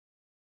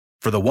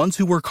For the ones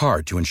who work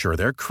hard to ensure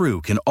their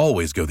crew can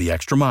always go the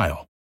extra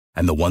mile,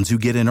 and the ones who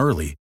get in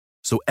early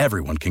so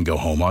everyone can go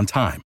home on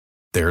time,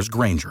 there's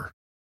Grainger,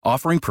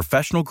 offering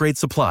professional-grade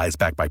supplies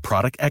backed by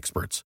product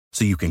experts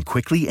so you can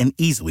quickly and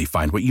easily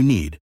find what you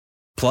need.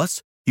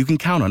 Plus, you can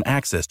count on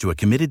access to a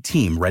committed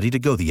team ready to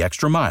go the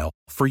extra mile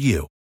for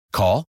you.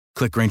 Call,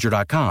 click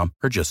Grainger.com,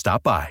 or just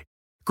stop by.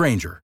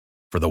 Grainger,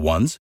 for the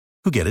ones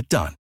who get it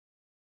done.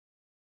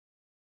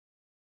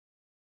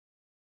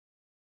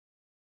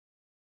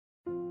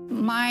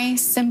 My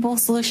simple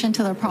solution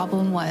to the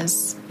problem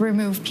was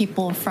remove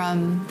people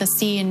from the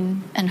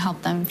scene and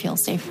help them feel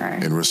safer.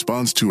 In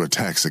response to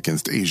attacks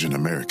against Asian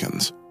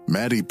Americans,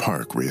 Maddie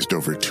Park raised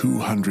over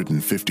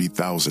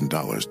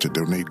 $250,000 to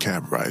donate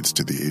cab rides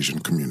to the Asian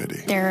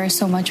community. There is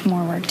so much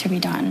more work to be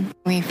done.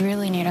 We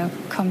really need to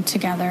come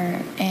together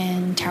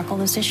and tackle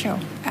this issue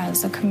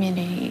as a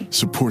community.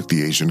 Support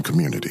the Asian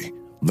community.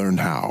 Learn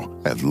how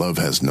at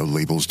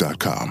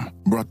lovehasnolabels.com.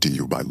 Brought to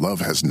you by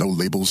Love Has No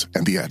Labels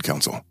and the Ad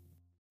Council.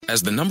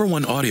 As the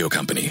 #1 audio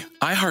company,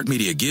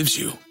 iHeartMedia gives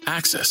you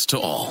access to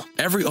all.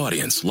 Every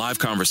audience, live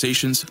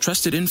conversations,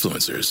 trusted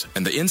influencers,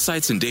 and the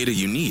insights and data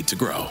you need to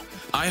grow.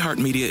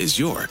 iHeartMedia is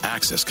your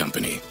access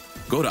company.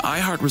 Go to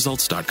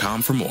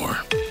iHeartResults.com for more.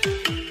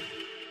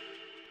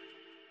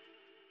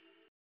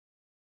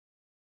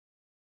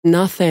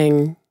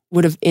 Nothing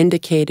would have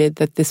indicated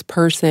that this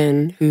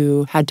person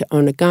who had to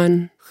own a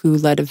gun, who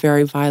led a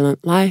very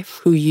violent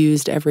life, who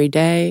used every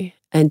day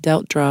and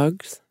dealt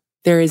drugs,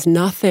 there is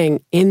nothing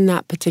in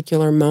that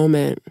particular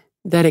moment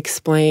that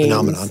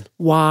explains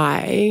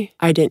why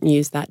I didn't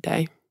use that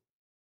day.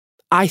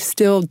 I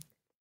still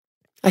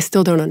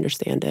don't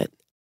understand it.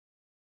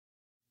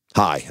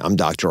 Hi, I'm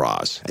Dr.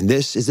 Oz, and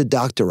this is the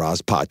Dr.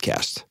 Oz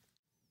podcast.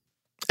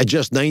 At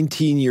just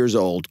 19 years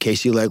old,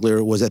 Casey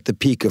Legler was at the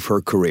peak of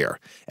her career.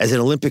 As an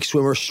Olympic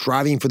swimmer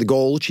striving for the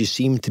gold, she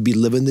seemed to be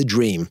living the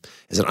dream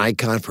as an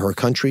icon for her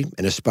country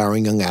and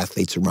aspiring young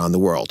athletes around the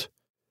world.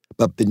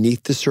 But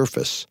beneath the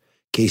surface,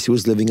 Casey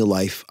was living a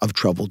life of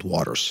troubled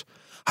waters,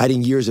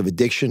 hiding years of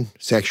addiction,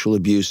 sexual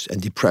abuse, and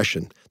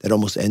depression that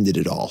almost ended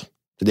it all.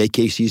 Today,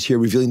 Casey is here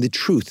revealing the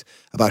truth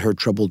about her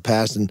troubled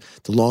past and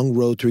the long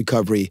road to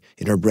recovery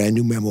in her brand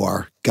new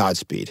memoir,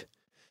 Godspeed.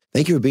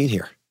 Thank you for being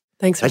here.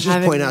 Thanks for having me. I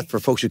just point out for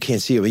folks who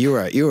can't see you,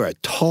 you're a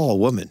tall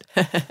woman.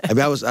 I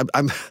mean,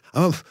 I'm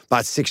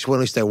about 6'1",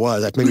 at least I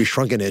was. I've maybe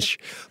shrunk an inch,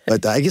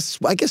 but I guess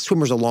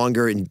swimmers are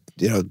longer in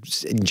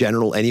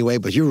general anyway.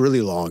 But you're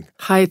really long.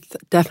 Height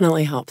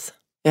definitely helps.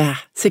 Yeah,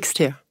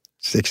 6'2".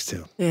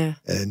 6'2". Yeah.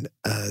 And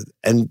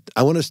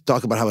I want to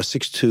talk about how a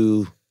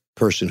 6'2"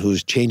 person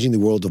who's changing the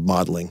world of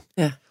modeling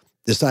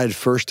decided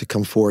first to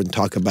come forward and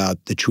talk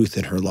about the truth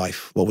in her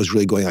life, what was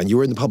really going on. You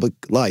were in the public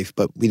life,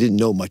 but we didn't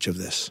know much of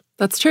this.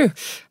 That's true.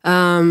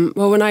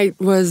 Well, when I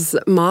was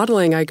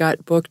modeling, I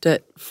got booked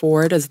at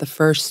Ford as the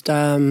first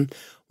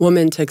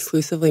woman to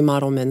exclusively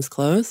model men's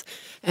clothes.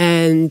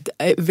 And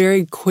it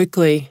very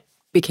quickly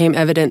became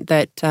evident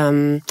that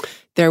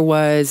there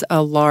was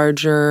a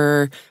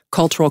larger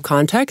cultural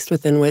context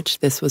within which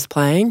this was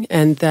playing,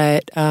 and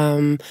that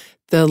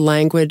the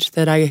language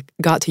that I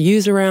got to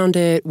use around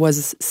it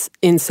was,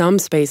 in some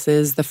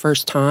spaces, the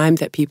first time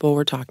that people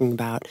were talking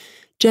about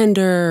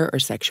gender or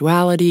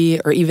sexuality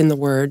or even the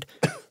word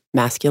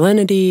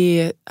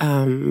masculinity,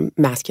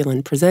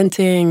 masculine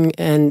presenting,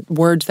 and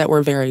words that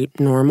were very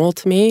normal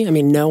to me. I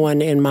mean, no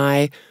one in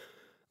my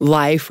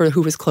life or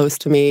who was close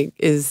to me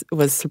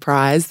was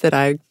surprised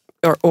that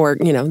or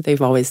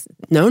they've always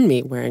known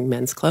me wearing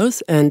men's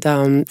clothes. And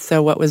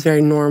so what was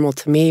very normal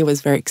to me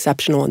was very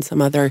exceptional in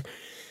some other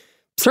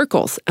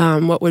circles.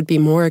 What would be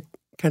more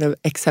kind of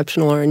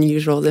exceptional or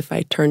unusual if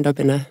I turned up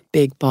in a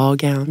big ball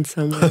gown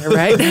somewhere,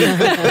 right?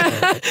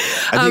 I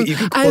think you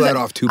could pull that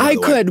off too, by the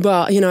way. I could.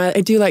 Well,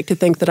 I do like to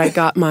think that I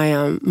got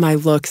my my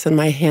looks and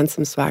my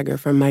handsome swagger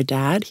from my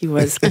dad. He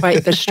was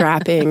quite the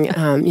strapping,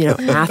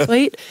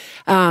 athlete.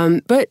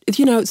 But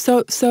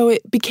so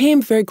it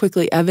became very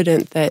quickly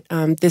evident that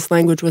this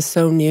language was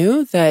so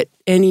new that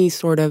any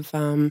sort of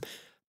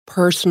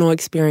personal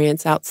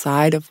experience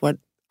outside of what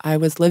I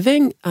was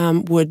living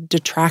would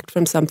detract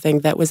from something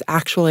that was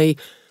actually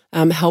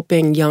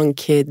helping young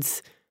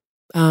kids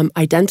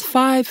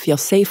identify, feel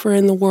safer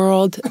in the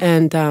world,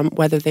 and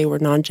whether they were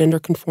non-gender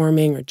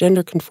conforming or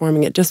gender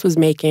conforming, it just was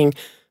making,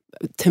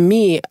 to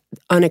me,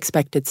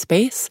 unexpected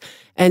space.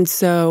 And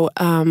so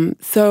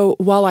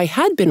while I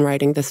had been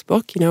writing this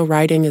book,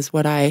 writing is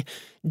what I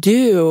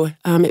do,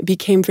 it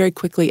became very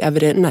quickly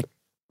evident, and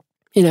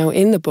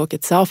in the book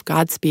itself,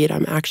 Godspeed,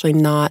 I'm actually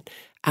not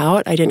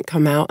out. I didn't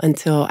come out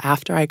until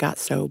after I got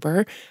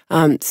sober.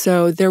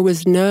 So there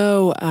was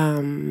no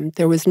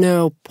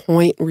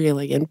point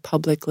really in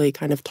publicly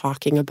kind of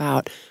talking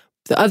about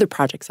the other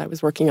projects I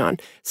was working on.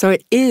 So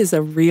it is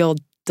a real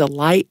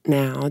delight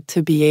now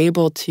to be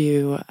able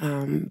to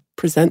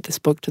present this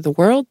book to the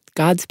world,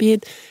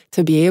 Godspeed,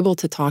 to be able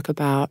to talk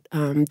about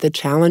the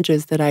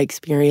challenges that I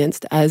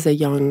experienced as a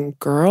young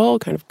girl,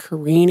 kind of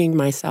careening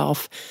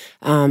myself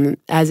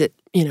as it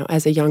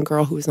as a young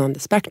girl who was on the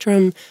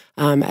spectrum,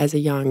 as a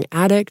young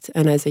addict,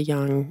 and as a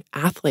young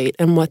athlete,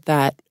 and what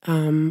that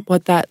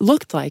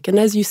looked like. And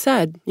as you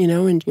said,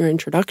 in your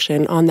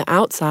introduction, on the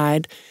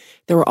outside,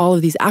 there were all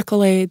of these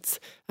accolades.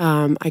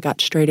 I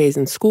got straight A's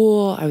in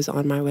school. I was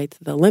on my way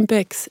to the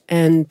Olympics,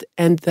 and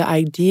the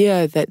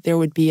idea that there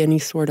would be any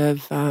sort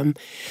of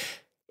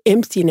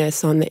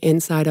emptiness on the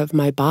inside of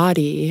my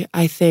body,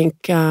 I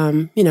think,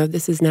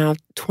 this is now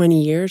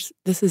 20 years.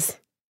 This is,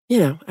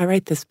 I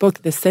write this book,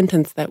 this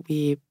sentence that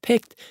we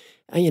picked,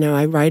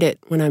 I write it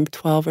when I'm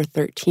 12 or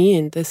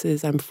 13.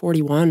 I'm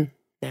 41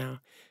 now.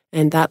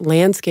 And that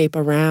landscape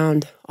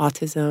around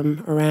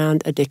autism,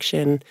 around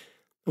addiction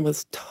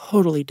was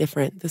totally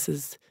different. This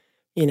is,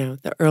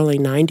 the early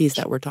 90s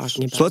that we're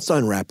talking about. So let's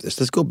unwrap this.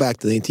 Let's go back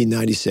to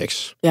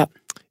 1996. Yep.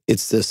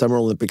 It's the Summer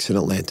Olympics in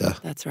Atlanta.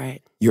 That's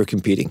right. You're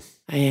competing.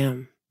 I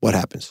am. What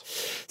happens?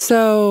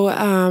 So,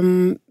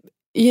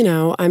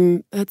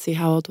 let's see,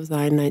 how old was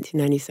I in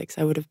 1996?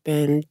 I would have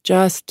been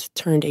just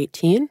turned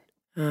 18.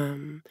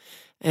 At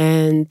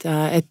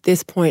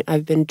this point,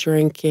 I've been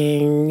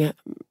drinking,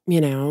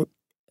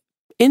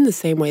 in the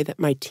same way that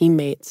my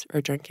teammates are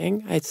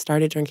drinking. I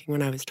started drinking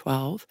when I was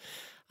 12.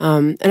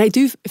 And I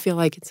do feel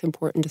like it's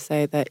important to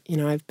say that,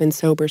 I've been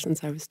sober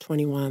since I was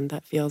 21.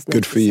 That feels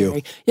necessary. Good for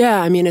you.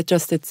 Yeah, I mean,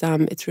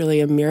 it's really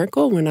a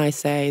miracle when I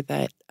say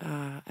that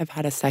I've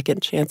had a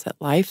second chance at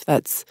life.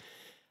 That's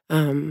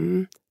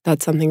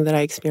something that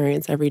I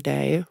experience every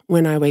day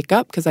when I wake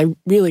up, because I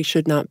really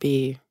should not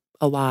be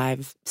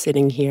alive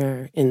sitting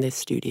here in this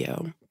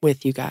studio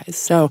with you guys.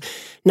 So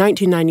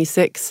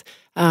 1996,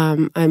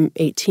 I'm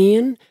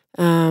 18.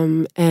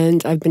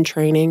 And I've been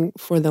training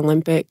for the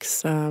Olympics,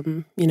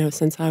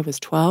 since I was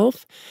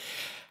 12.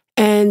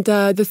 And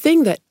the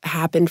thing that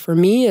happened for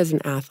me as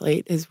an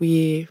athlete is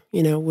we,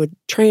 would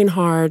train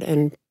hard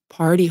and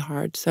party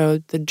hard. So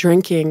the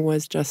drinking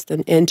was just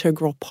an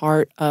integral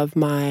part of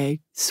my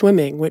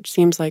swimming, which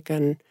seems like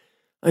an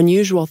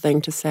unusual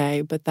thing to say,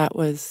 but that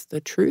was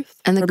the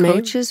truth. And the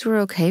coaches were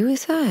okay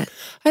with that?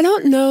 I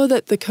don't know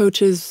that the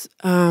coaches...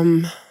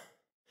 I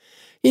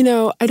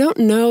don't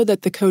know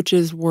that the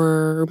coaches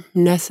were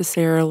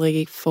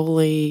necessarily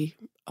fully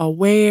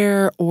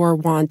aware or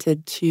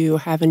wanted to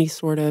have any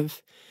sort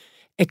of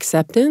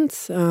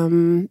acceptance. At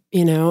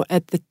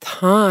the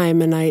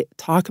time, and I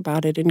talk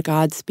about it in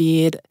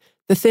Godspeed,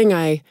 the thing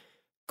I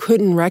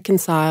couldn't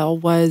reconcile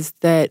was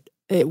that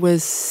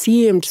it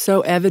seemed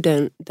so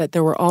evident that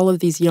there were all of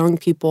these young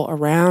people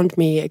around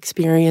me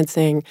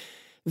experiencing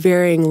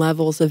varying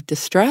levels of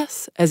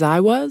distress, as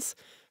I was,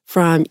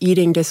 from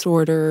eating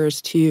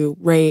disorders to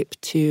rape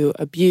to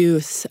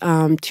abuse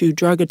to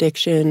drug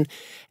addiction.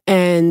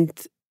 And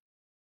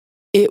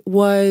it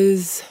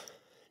was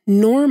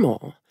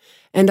normal.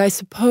 And I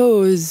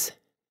suppose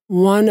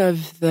one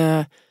of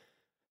the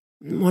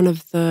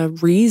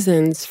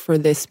reasons for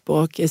this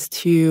book is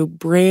to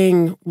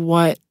bring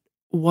what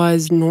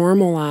was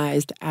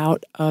normalized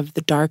out of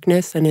the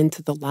darkness and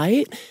into the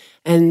light,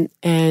 and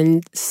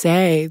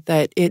say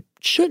that it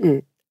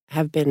shouldn't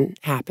have been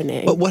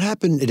happening. But what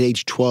happened at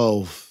age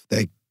 12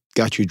 that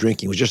got you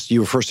drinking? Was just you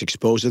were first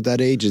exposed at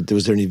that age?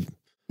 Was there any...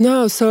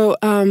 No, so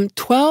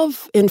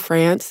 12 in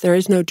France, there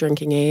is no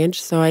drinking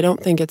age, so I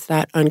don't think it's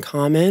that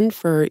uncommon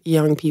for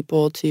young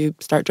people to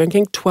start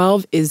drinking.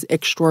 12 is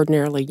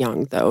extraordinarily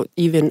young, though,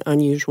 even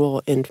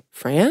unusual in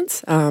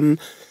France. So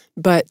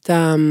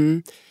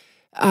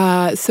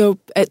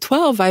at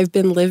 12, I've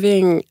been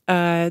living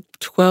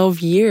 12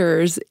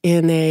 years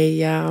in a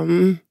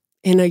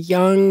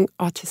young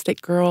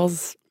autistic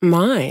girl's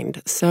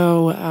mind,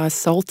 so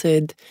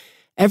assaulted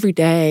every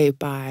day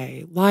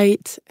by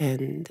light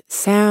and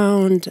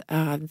sound.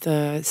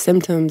 The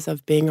symptoms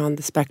of being on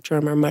the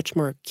spectrum are much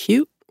more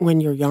acute when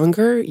you're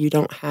younger. You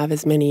don't have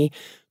as many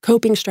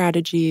coping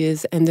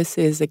strategies. And this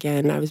is,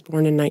 again, I was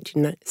born in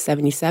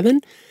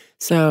 1977.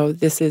 So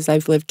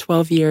I've lived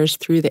 12 years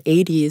through the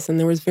 80s, and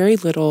there was very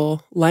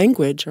little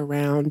language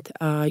around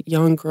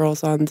young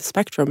girls on the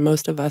spectrum.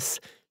 Most of us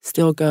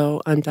still go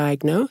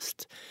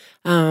undiagnosed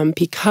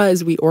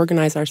because we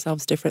organize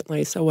ourselves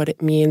differently. So what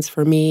it means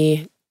for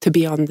me to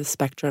be on the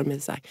spectrum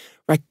is I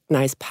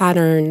recognize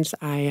patterns.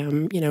 I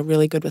am,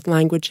 really good with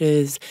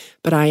languages,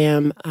 but I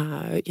am,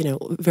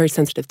 very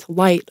sensitive to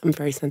light. I'm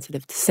very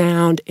sensitive to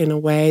sound in a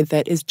way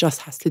that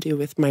just has to do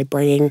with my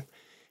brain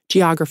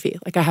geography.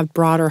 Like I have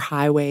broader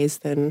highways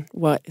than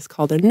what is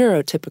called a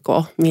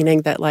neurotypical,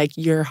 meaning that like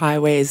your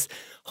highways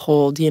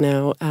hold,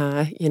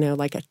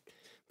 like a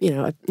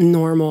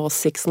normal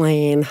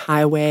 6-lane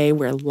highway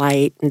where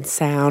light and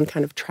sound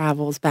kind of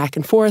travels back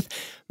and forth.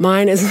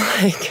 Mine is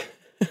like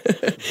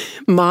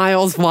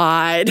miles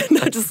wide,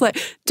 not just like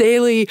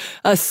daily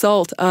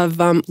assault of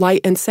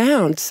light and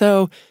sound.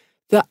 So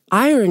the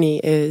irony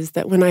is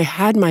that when I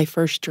had my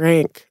first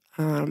drink,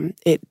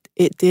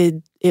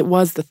 it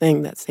was the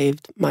thing that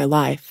saved my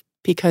life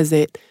because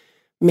it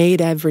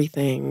made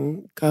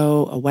everything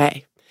go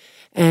away.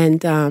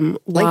 And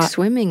like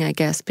swimming, I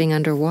guess, being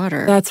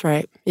underwater. That's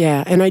right.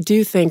 Yeah. And I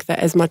do think that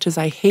as much as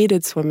I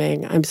hated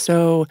swimming, I'm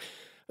so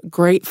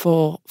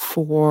grateful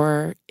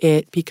for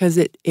it because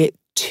it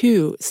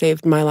too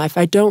saved my life.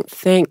 I don't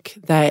think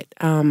that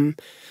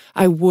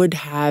I would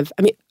have,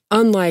 I mean,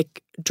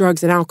 unlike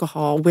drugs and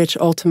alcohol, which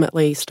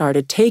ultimately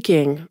started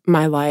taking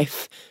my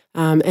life,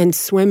 and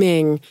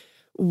swimming,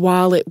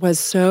 while it was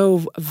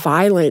so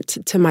violent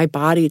to my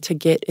body to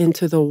get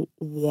into the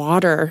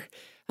water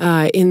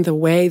in the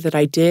way that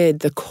I did,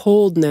 the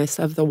coldness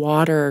of the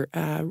water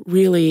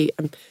really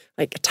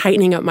like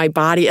tightening up my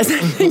body as I'm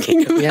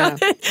thinking about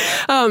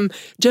it.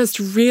 Just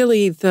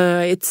really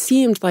it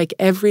seemed like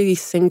every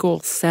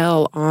single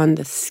cell on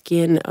the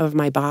skin of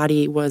my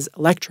body was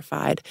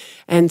electrified.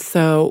 And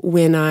so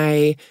when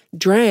I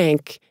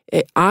drank,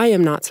 I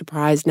am not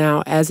surprised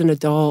now as an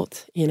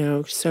adult,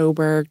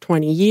 sober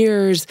 20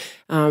 years,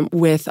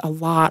 with a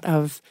lot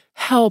of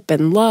help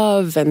and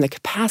love and the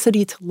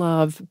capacity to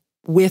love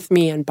with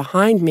me and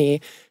behind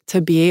me,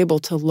 to be able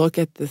to look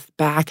at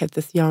back at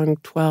this young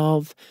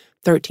 12,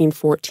 13,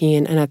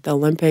 14, and at the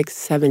Olympics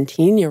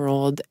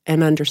 17-year-old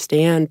and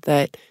understand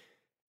that,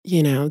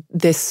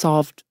 this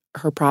solved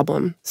her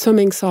problem.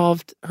 Swimming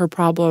solved her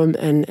problem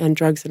and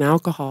drugs and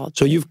alcohol.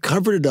 So you've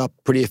covered it up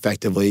pretty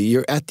effectively.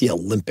 You're at the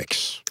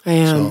Olympics. I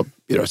am. So,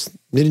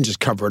 they didn't just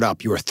cover it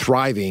up. You were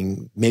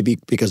thriving, maybe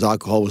because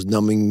alcohol was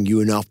numbing you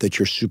enough that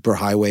your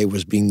superhighway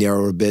was being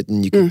narrowed a bit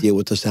and you could deal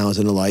with the sounds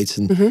and the lights.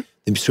 And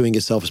the swimming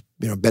itself is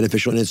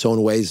beneficial in its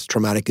own ways,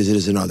 traumatic as it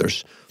is in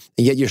others.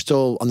 And yet you're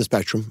still on the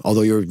spectrum,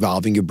 although you're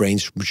evolving, your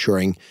brain's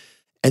maturing.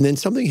 And then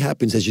something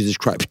happens, as you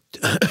described,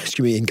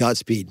 in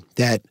Godspeed,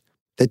 that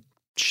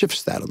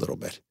shifts that a little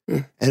bit.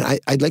 And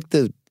I'd like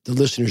the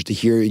listeners to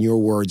hear in your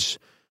words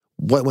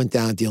what went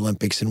down at the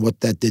Olympics and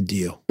what that did to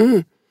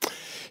you.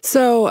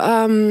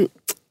 So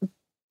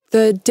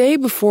the day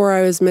before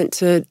I was meant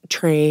to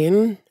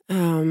train,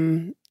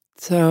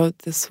 so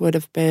this would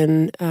have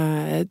been,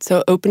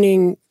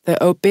 opening,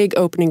 the big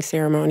opening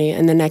ceremony,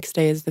 and the next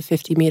day is the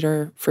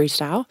 50-meter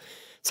freestyle.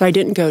 So I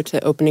didn't go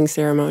to opening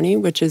ceremony,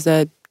 which is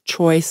a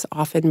choice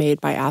often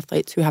made by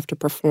athletes who have to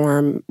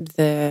perform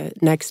the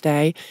next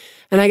day.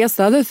 And I guess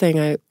the other thing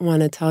I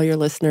want to tell your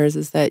listeners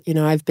is that,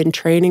 I've been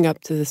training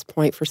up to this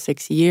point for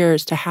 6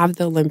 years to have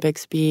the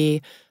Olympics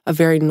be a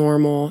very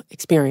normal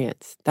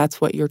experience. That's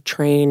what you're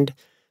trained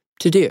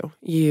to do.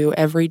 You,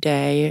 every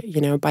day,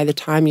 by the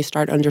time you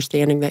start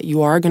understanding that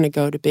you are going to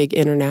go to big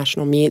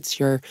international meets,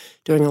 you're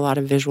doing a lot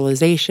of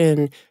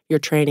visualization, your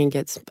training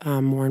gets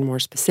more and more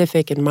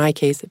specific. In my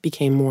case, it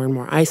became more and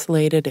more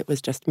isolated. It was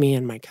just me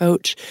and my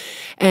coach.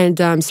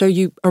 And so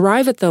you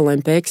arrive at the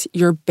Olympics,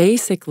 you're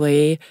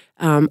basically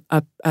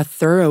a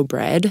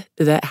thoroughbred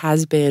that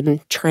has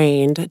been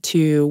trained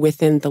to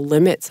within the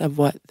limits of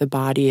what the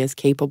body is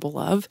capable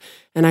of.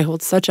 And I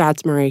hold such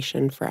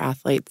admiration for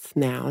athletes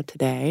now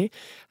today.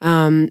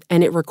 And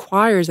it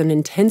requires an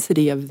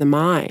intensity of the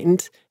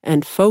mind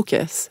and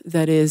focus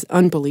that is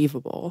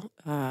unbelievable.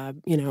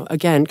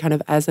 Again, kind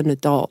of as an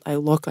adult, I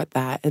look at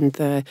that and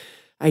the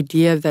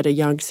idea that a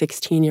young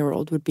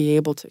 16-year-old would be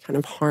able to kind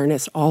of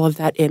harness all of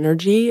that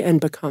energy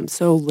and become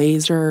so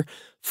laser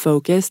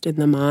focused in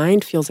the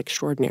mind feels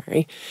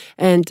extraordinary.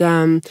 And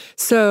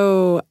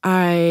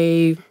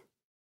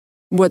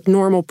what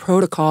normal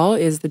protocol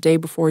is the day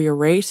before your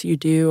race, you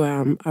do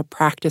a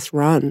practice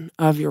run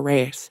of your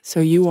race. So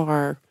you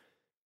are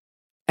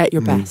at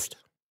your best.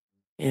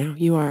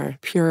 You are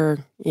pure,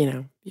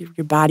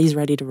 your body's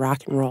ready to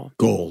rock and roll.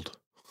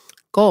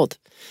 Gold.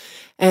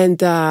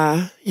 And,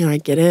 I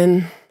get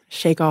in,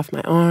 shake off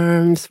my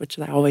arms, which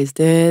I always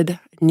did,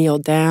 kneel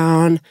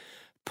down,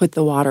 put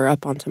the water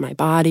up onto my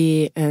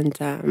body, and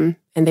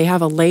they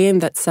have a lane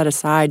that's set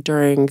aside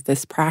during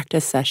this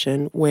practice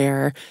session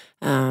where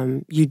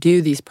you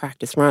do these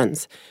practice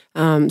runs.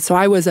 So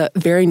I was a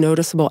very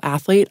noticeable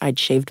athlete. I'd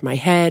shaved my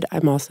head.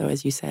 I'm also,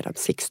 as you said, I'm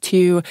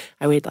 6'2".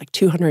 I weighed like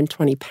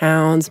 220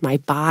 pounds. My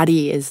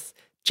body is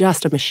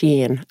just a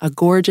machine, a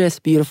gorgeous,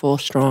 beautiful,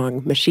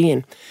 strong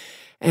machine.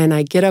 And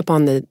I get up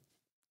on the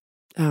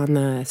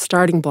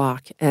starting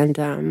block and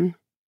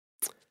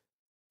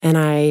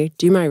I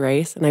do my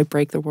race and I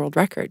break the world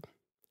record.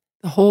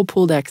 The whole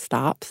pool deck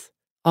stops.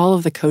 All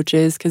of the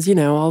coaches, because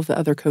all of the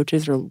other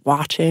coaches are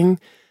watching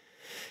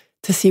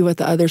to see what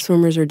the other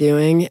swimmers are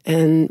doing.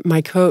 And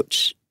my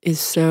coach is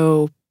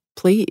so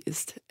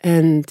pleased.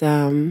 And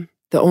the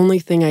only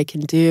thing I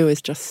can do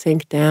is just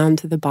sink down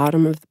to the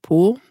bottom of the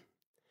pool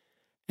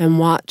and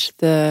watch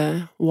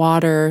the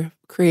water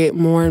create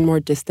more and more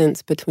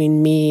distance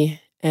between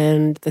me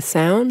and the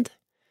sound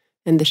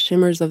and the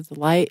shimmers of the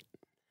light.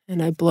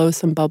 And I blow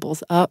some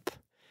bubbles up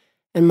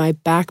and my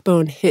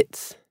backbone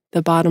hits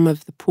the bottom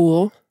of the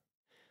pool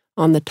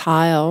on the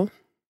tile.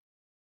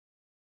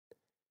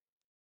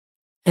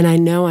 And I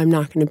know I'm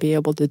not going to be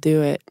able to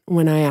do it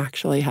when I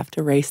actually have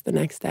to race the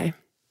next day.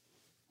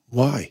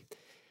 Why?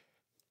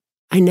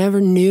 I never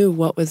knew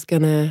what was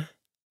going to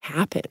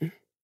happen.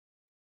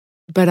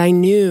 But I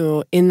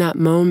knew in that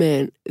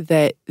moment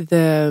that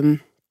the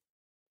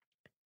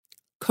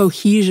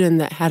cohesion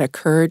that had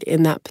occurred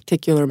in that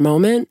particular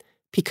moment,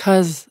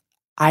 because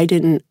I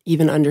didn't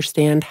even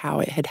understand how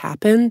it had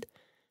happened,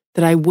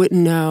 that I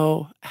wouldn't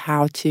know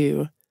how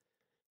to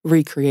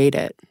recreate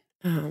it.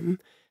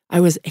 I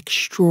was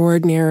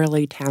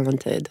extraordinarily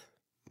talented.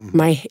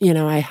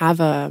 I have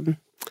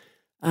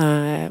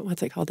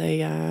what's it called?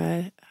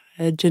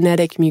 A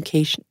genetic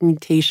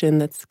mutation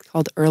that's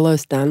called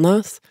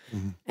Ehlers-Danlos.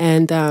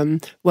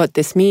 And what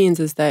this means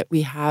is that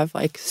we have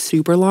like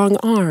super long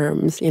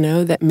arms,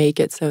 that make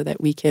it so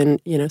that we can,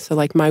 so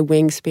like my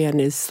wingspan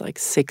is like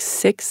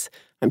 6'6",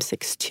 I'm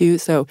 6'2",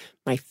 so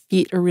my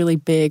feet are really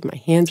big, my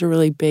hands are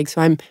really big,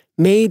 so I'm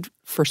made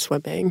for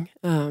swimming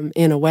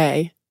in a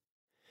way.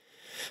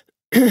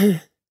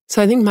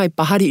 So I think my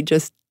body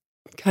just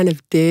kind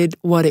of did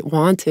what it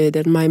wanted,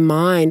 and my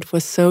mind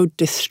was so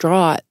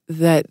distraught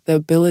that the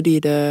ability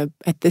to,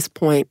 at this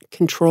point,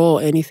 control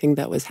anything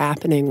that was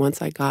happening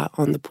once I got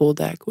on the pool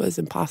deck was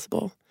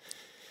impossible.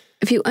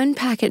 If you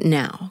unpack it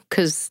now,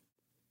 because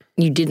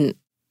you didn't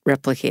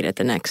replicate it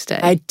the next day.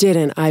 I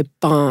didn't. I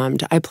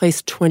bombed. I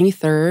placed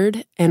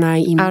 23rd, and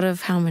Out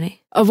of how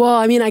many? Well,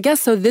 I mean, I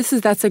guess so.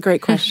 That's a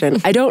great question.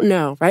 I don't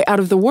know, right? Out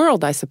of the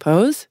world, I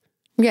suppose.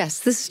 Yes,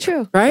 this is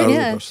true. Right?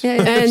 Yeah.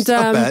 And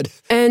not bad.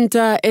 And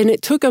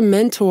it took a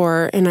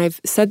mentor, and I've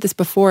said this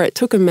before, it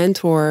took a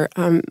mentor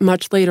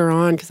much later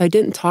on, because I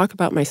didn't talk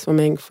about my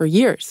swimming for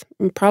years.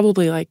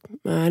 Probably like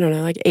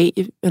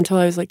 8, until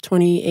I was like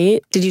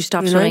 28. Did you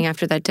stop swimming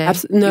after that day?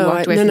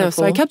 No.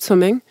 So I kept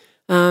swimming.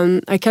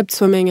 I kept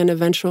swimming, and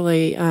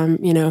eventually,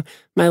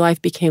 my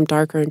life became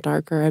darker and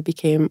darker. I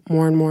became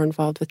more and more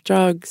involved with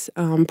drugs,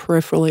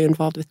 peripherally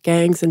involved with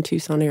gangs in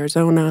Tucson,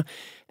 Arizona,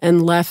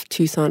 and left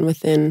Tucson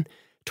within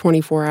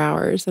 24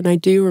 hours. And I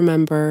do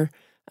remember,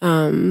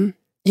 so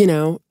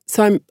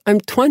I'm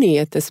 20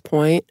 at this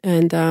point,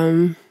 and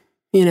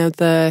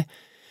the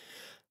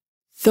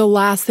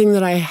last thing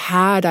that I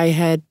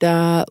had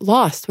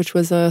lost, which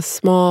was a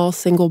small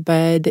single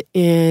bed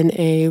in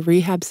a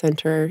rehab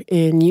center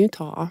in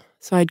Utah.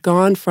 So I'd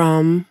gone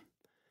from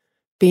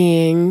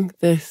being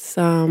this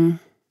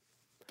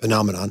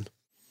phenomenon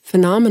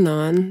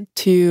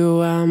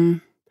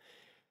to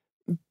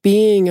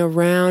being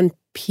around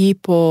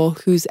people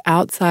whose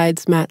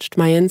outsides matched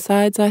my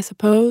insides, I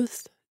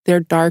suppose. Their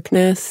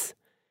darkness,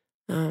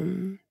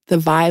 the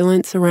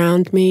violence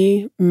around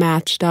me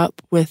matched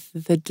up with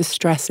the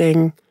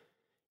distressing,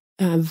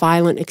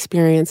 violent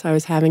experience I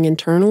was having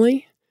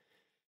internally.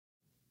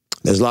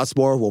 There's lots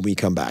more when we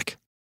come back.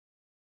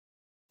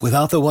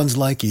 Without the ones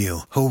like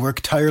you, who work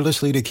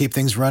tirelessly to keep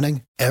things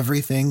running,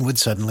 everything would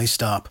suddenly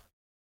stop.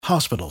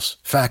 Hospitals,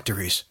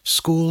 factories,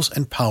 schools,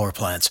 and power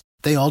plants,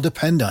 they all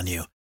depend on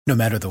you. No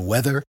matter the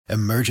weather,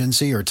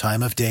 emergency, or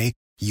time of day,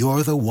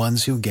 you're the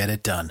ones who get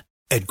it done.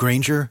 At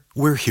Grainger,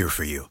 we're here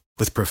for you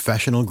with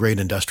professional-grade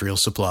industrial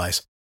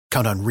supplies.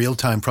 Count on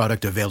real-time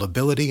product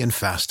availability and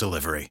fast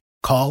delivery.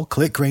 Call,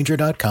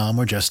 clickgrainger.com,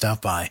 or just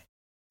stop by.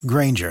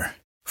 Grainger,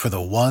 for the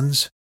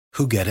ones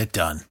who get it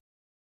done.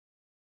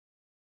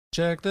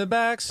 Check the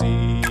back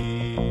seat.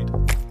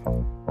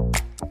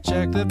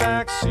 Check the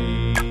back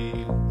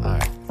seat. All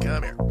right,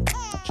 come here.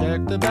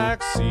 Check the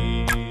back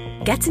seat.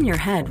 Gets in your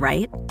head,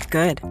 right?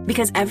 Good.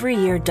 Because every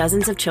year,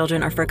 dozens of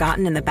children are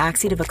forgotten in the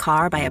backseat of a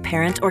car by a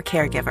parent or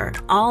caregiver.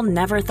 All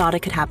never thought it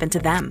could happen to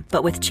them.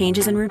 But with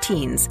changes in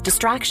routines,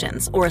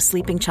 distractions, or a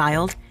sleeping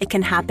child, it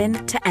can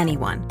happen to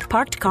anyone.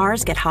 Parked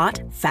cars get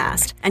hot,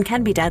 fast, and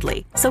can be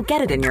deadly. So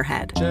get it in your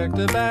head. Check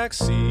the back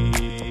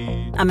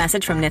seat. A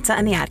message from NHTSA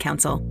and the Ad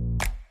Council.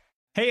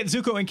 Hey, it's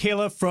Zuko and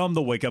Kayla from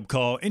The Wake Up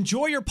Call.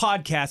 Enjoy your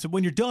podcast, but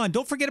when you're done,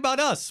 don't forget about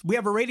us. We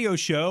have a radio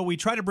show. We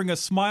try to bring a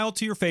smile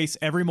to your face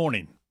every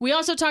morning. We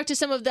also talk to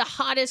some of the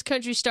hottest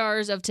country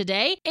stars of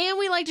today, and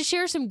we like to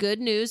share some good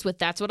news with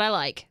That's What I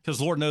Like.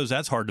 Because Lord knows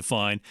that's hard to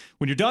find.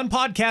 When you're done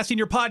podcasting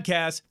your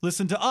podcast,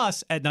 listen to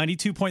us at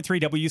 92.3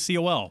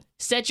 WCOL.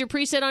 Set your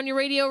preset on your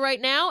radio right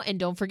now, and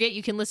don't forget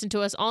you can listen to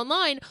us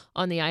online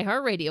on the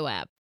iHeartRadio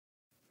app.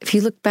 If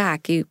you look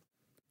back, your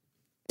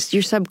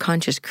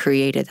subconscious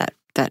created that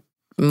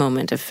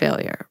moment of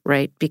failure,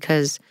 right?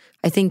 Because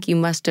I think you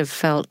must have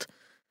felt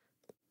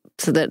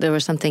so that there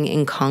was something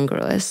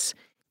incongruous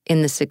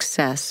in the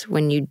success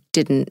when you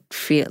didn't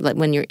feel like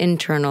when your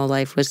internal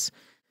life was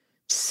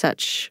so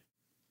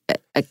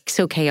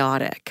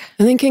chaotic.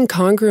 I think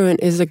incongruent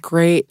is a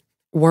great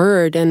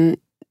word, and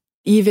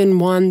even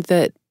one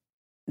that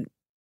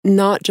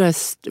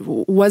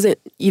wasn't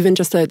even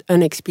just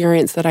an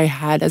experience that I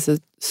had as a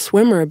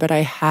swimmer, but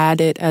I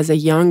had it as a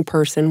young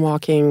person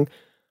walking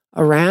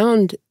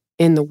around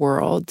in the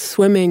world.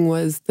 Swimming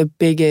was the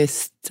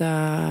biggest,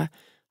 I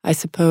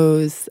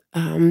suppose,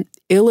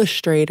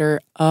 illustrator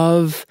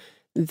of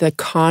the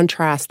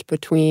contrast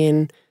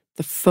between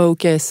the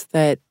focus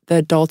that the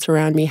adults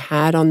around me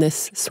had on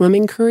this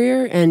swimming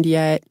career, and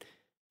yet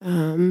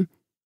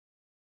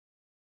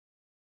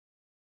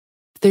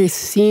there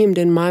seemed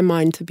in my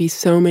mind to be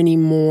so many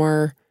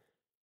more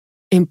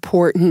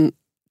important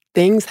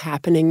things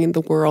happening in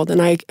the world.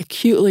 And I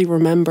acutely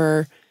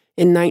remember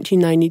in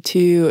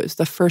 1992, it was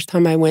the first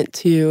time I went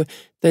to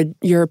the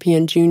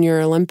European Junior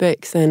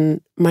Olympics,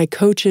 and my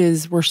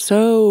coaches were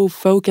so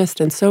focused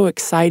and so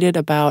excited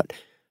about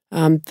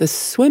the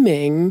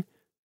swimming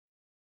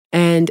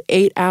And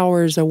 8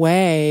 hours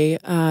away,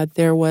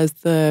 there was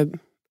the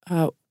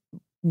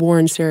war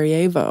in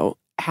Sarajevo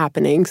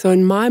happening. So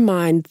in my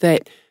mind,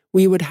 that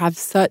we would have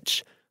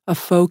such a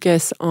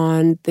focus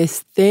on this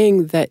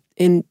thing that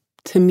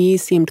to me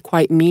seemed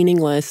quite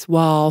meaningless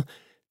while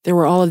there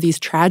were all of these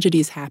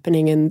tragedies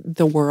happening in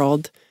the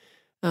world,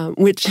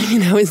 which,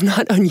 is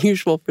not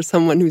unusual for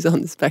someone who's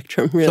on the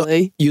spectrum,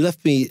 really. So you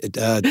left me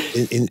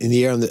in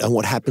the air on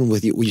what happened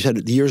with you. You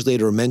said years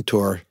later a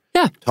mentor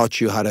taught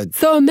you how to...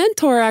 So a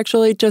mentor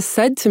actually just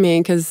said to me,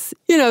 because,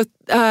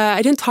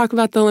 I didn't talk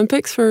about the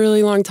Olympics for a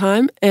really long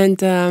time,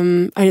 and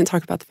I didn't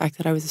talk about the fact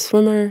that I was a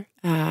swimmer,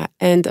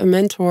 and a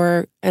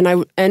mentor,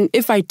 and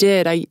if I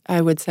did,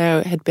 I would say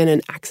I had been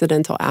an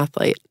accidental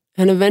athlete.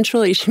 And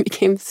eventually she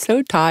became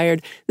so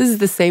tired. This is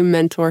the same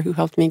mentor who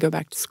helped me go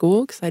back to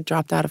school because I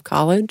dropped out of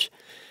college.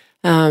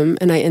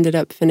 And I ended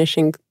up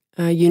finishing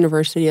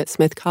university at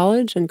Smith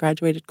College and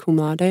graduated cum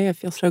laude. I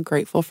feel so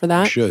grateful for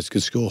that. Sure, it's a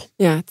good school.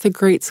 Yeah, it's a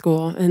great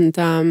school. And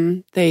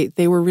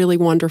they were really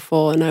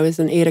wonderful. And I was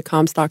an Ada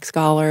Comstock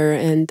scholar.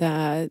 And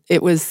I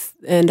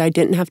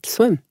didn't have to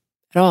swim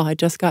at all. I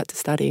just got to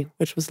study,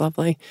 which was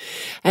lovely.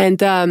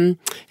 And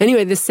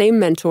anyway, the same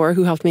mentor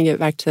who helped me get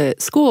back to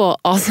school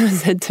also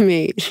said to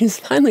me, she's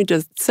finally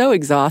just so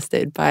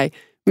exhausted by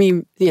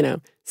me,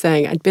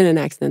 saying I'd been an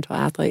accidental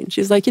athlete. And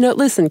she's like,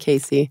 listen,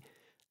 Casey,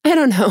 I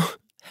don't know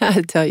how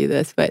to tell you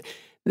this, but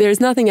there's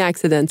nothing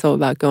accidental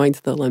about going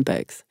to the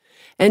Olympics.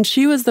 And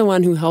she was the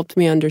one who helped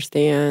me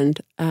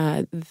understand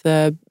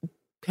the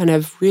kind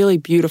of really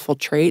beautiful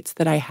traits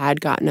that I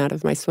had gotten out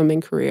of my swimming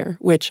career,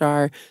 which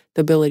are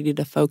the ability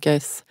to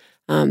focus,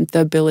 the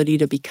ability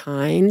to be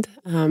kind,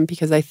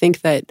 because I think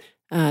that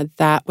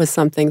that was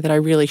something that I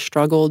really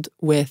struggled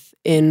with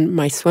in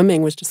my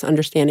swimming, was just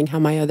understanding how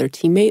my other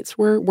teammates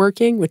were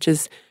working, which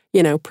is,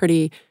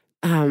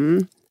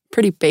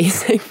 pretty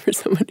basic for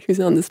someone who's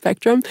on the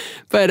spectrum.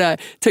 But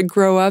to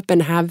grow up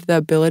and have the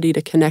ability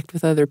to connect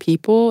with other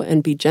people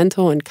and be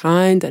gentle and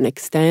kind and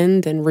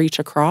extend and reach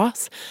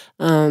across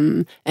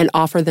and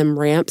offer them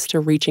ramps to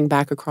reaching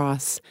back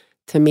across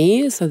to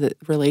me so that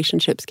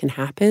relationships can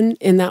happen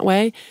in that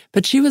way.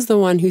 But she was the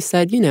one who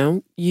said,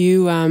 you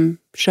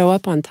show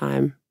up on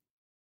time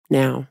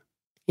now.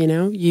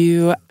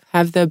 You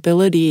have the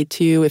ability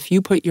to, if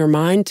you put your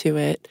mind to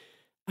it,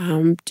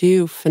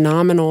 do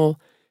phenomenal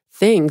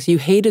things. You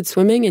hated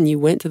swimming and you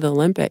went to the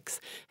Olympics.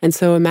 And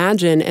so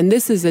imagine, and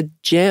this is a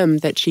gem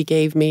that she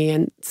gave me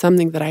and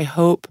something that I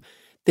hope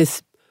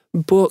this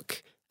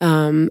book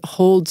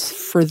holds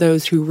for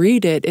those who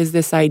read it, is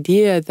this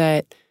idea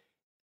that,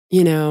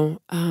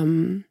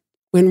 when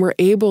we're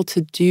able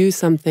to do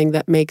something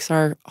that makes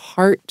our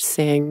heart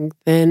sing,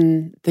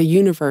 then the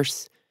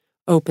universe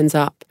opens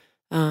up.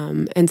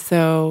 And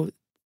so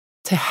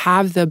to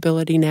have the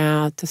ability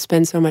now to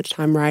spend so much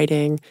time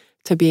writing,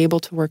 to be able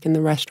to work in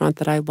the restaurant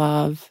that I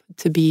love,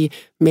 to be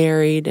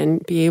married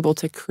and be able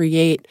to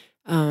create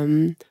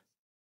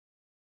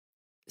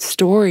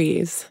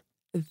stories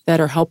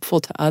that are helpful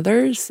to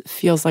others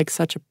feels like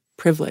such a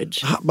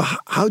privilege.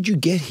 How'd you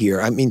get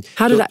here? I mean,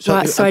 I took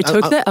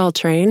the L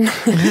train.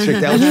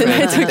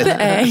 I took the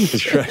A.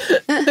 That's right.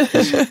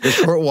 The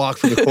short walk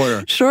from the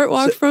corner. Short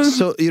walk from.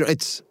 So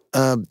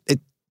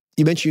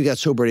you mentioned you got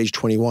sober at age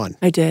 21.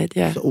 I did,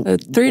 yeah. So,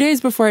 3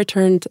 days before I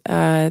turned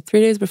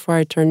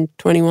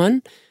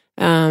 21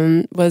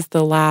 was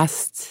the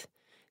last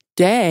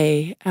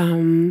day.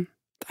 I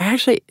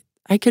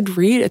could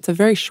read. It's a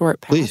very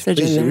short passage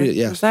please in there. Read it,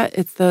 yes.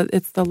 It's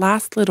the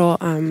last little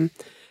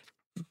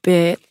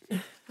bit.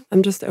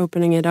 I'm just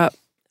opening it up.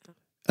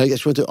 I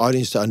guess want the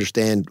audience to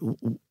understand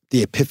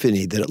the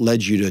epiphany that it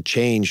led you to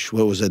change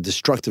what was a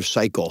destructive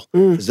cycle.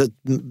 Because that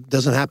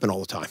doesn't happen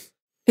all the time.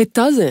 It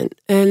doesn't.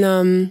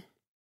 And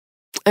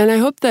I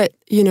hope that,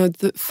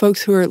 the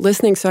folks who are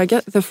listening, so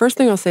the first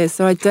thing I'll say is,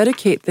 so I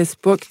dedicate this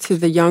book to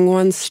the young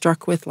ones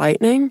struck with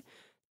lightning,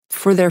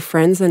 for their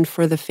friends and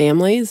for the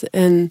families.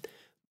 And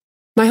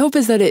my hope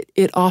is that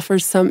it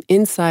offers some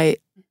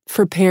insight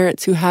for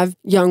parents who have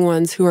young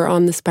ones who are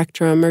on the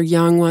spectrum, or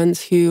young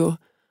ones who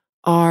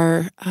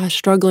are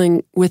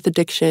struggling with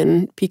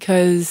addiction,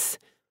 because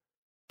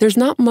there's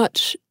not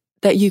much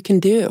that you can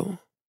do.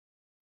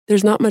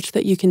 There's not much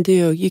that you can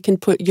do. You can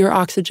put your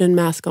oxygen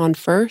mask on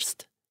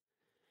first,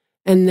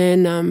 and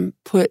then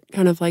put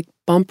kind of like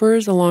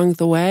bumpers along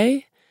the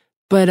way.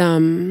 But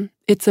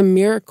it's a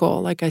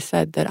miracle, like I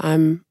said, that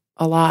I'm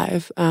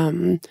alive.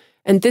 And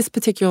this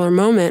particular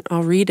moment,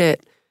 I'll read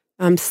it,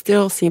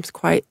 still seems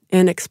quite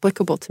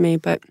inexplicable to me.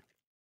 But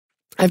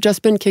I've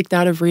just been kicked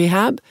out of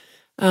rehab,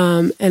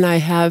 and I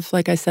have,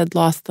 like I said,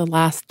 lost the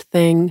last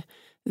thing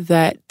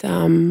that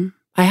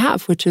I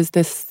have, which is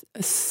this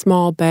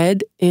small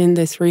bed in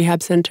this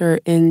rehab center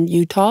in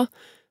Utah.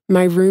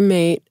 My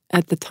roommate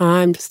at the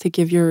time, just to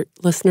give your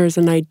listeners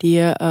an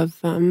idea of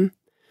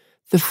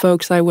the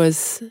folks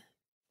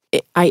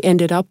I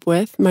ended up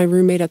with, my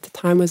roommate at the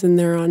time was in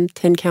there on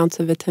 10 counts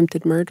of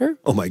attempted murder.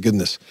 Oh my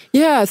goodness.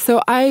 Yeah,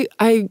 so I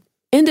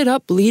ended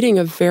up leading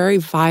a very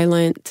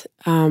violent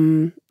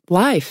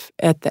life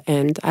at the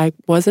end. I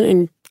wasn't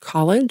in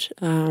college.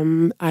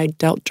 I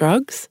dealt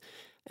drugs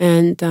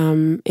and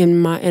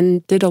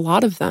did a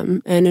lot of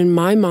them. And in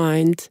my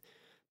mind,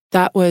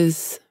 that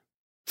was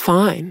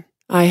fine.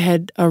 I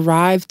had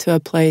arrived to a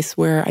place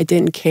where I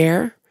didn't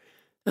care.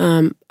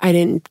 I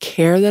didn't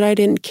care that I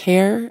didn't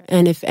care.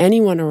 And if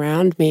anyone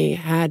around me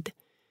had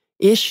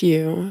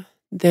issue,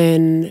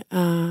 then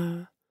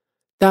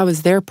that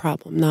was their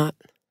problem, not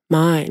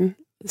mine.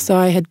 So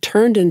I had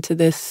turned into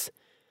this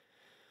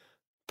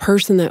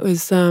person that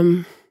was,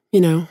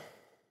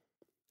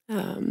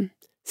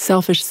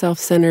 selfish,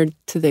 self-centered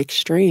to the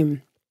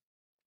extreme.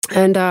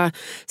 And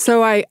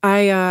so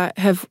I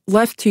have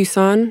left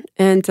Tucson,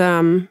 and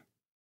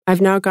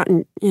I've now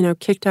gotten,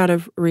 kicked out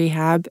of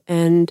rehab,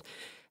 and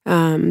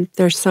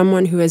there's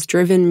someone who has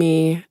driven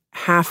me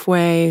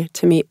halfway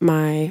to meet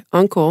my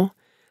uncle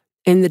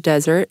in the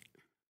desert.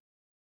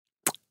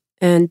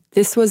 And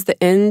this was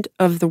the end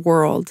of the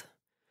world,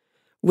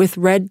 with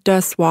red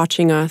dust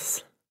watching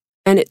us,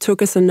 and it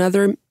took us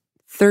another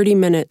 30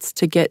 minutes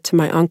to get to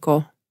my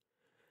uncle.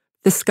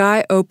 The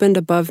sky opened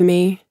above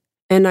me,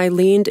 and I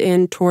leaned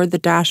in toward the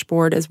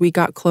dashboard as we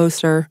got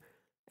closer,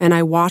 and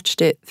I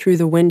watched it through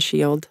the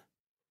windshield.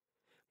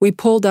 We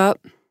pulled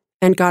up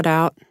and got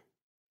out.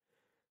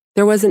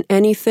 There wasn't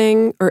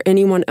anything or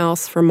anyone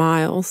else for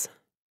miles.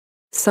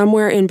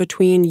 Somewhere in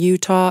between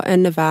Utah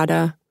and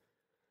Nevada,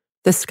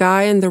 the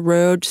sky and the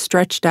road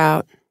stretched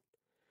out,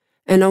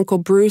 and Uncle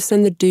Bruce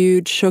and the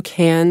dude shook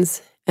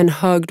hands and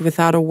hugged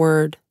without a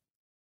word.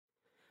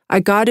 I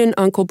got in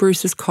Uncle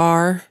Bruce's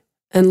car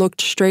and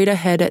looked straight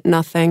ahead at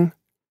nothing,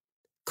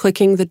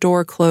 clicking the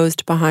door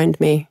closed behind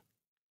me.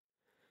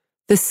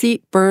 The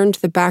seat burned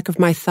the back of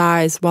my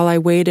thighs while I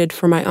waited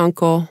for my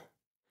uncle,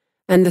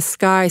 and the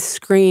sky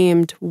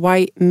screamed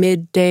white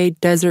midday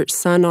desert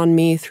sun on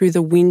me through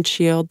the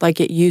windshield like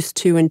it used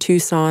to in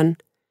Tucson,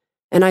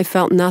 and I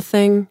felt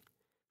nothing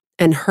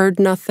and heard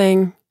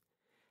nothing,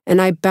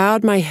 and I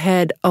bowed my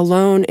head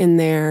alone in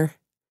there,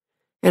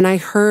 and I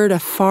heard a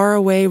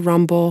faraway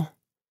rumble,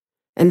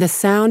 and the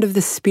sound of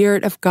the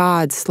Spirit of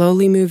God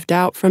slowly moved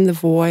out from the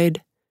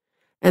void,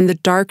 and the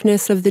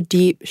darkness of the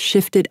deep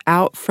shifted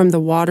out from the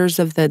waters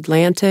of the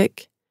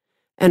Atlantic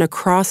and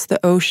across the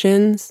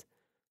oceans,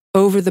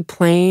 over the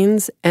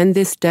plains and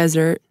this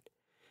desert.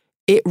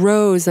 It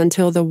rose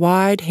until the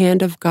wide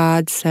hand of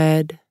God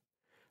said,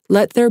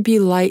 "Let there be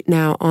light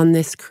now on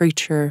this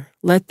creature.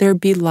 Let there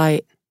be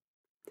light."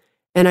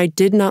 And I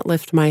did not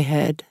lift my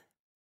head,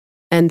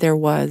 and there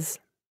was.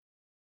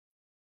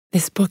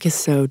 This book is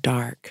so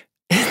dark.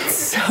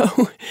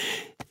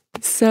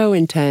 It's so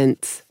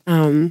intense.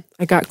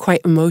 I got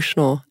quite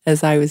emotional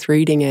as I was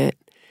reading it.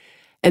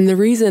 And the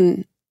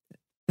reason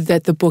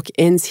that the book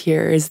ends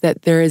here is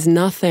that there is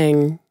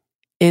nothing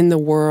in the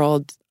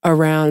world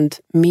around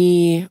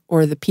me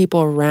or the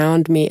people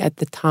around me at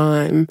the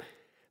time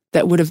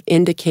that would have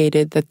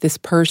indicated that this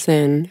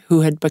person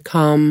who had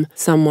become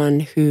someone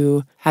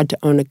who had to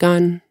own a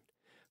gun,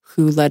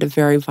 who led a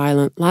very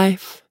violent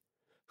life,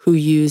 who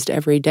used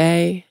every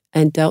day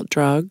and dealt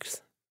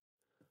drugs,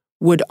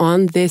 would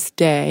on this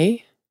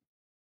day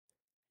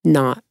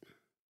not.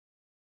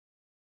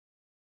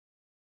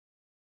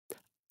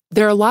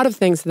 There are a lot of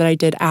things that I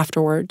did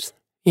afterwards,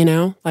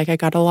 like I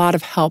got a lot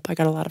of help. I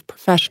got a lot of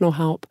professional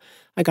help.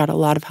 I got a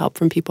lot of help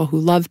from people who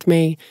loved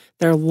me.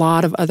 There are a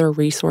lot of other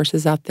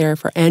resources out there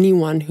for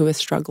anyone who is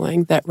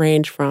struggling that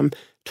range from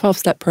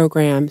 12-step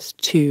programs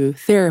to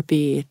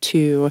therapy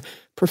to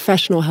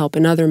professional help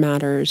in other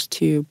matters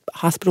to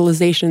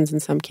hospitalizations in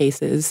some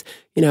cases.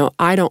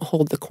 I don't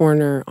hold the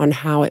corner on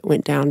how it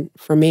went down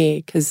for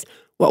me because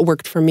what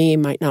worked for me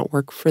might not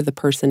work for the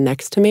person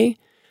next to me.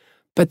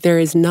 But there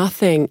is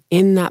nothing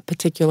in that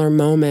particular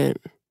moment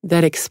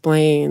that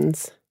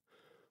explains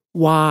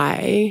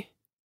why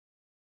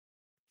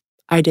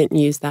I didn't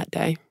use that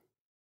day.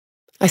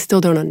 I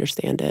still don't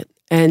understand it.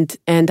 And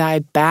I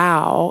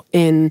bow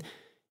in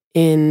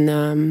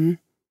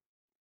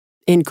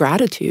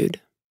gratitude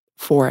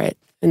for it.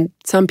 And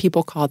some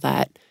people call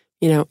that,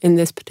 in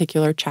this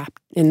particular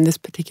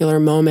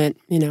moment,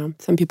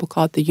 some people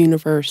call it the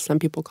universe, some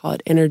people call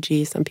it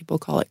energy, some people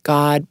call it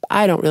God.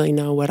 I don't really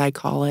know what I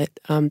call it.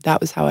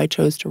 That was how I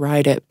chose to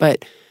write it.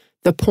 But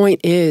the point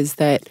is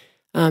that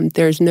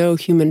there's no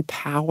human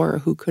power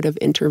who could have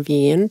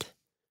intervened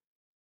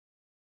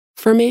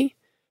for me.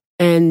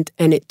 And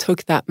it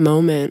took that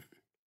moment.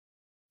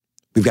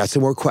 We've got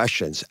some more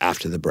questions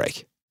after the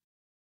break.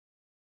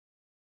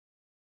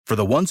 For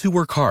the ones who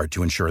work hard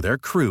to ensure their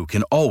crew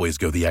can always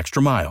go the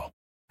extra mile,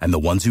 and the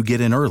ones who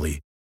get in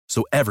early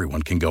so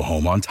everyone can go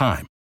home on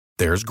time,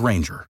 there's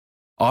Grainger,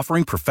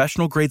 offering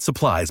professional-grade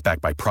supplies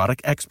backed by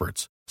product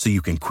experts so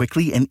you can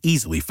quickly and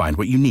easily find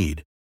what you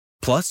need.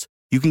 Plus,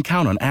 you can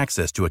count on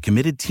access to a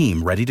committed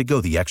team ready to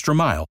go the extra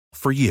mile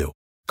for you.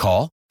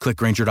 Call, click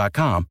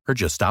Grainger.com, or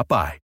just stop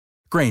by.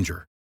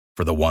 Grainger,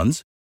 for the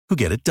ones who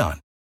get it done.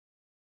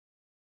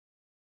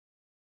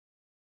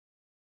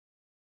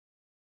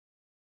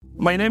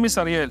 My name is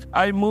Ariel.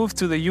 I moved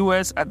to the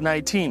U.S. at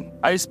 19.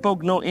 I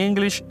spoke no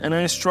English and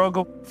I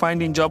struggled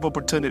finding job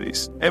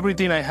opportunities.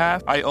 Everything I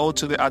have, I owe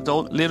to the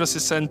Adult Literacy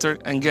Center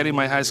and getting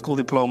my high school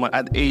diploma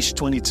at age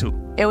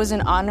 22. It was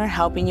an honor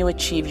helping you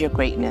achieve your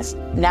greatness.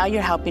 Now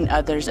you're helping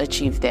others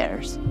achieve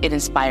theirs. It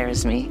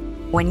inspires me.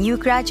 When you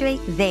graduate,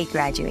 they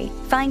graduate.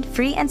 Find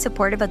free and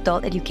supportive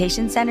adult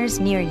education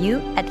centers near you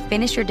at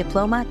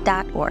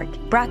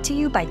finishyourdiploma.org. Brought to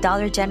you by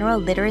Dollar General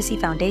Literacy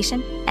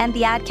Foundation and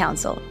the Ad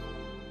Council.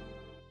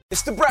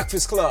 It's The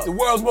Breakfast Club, the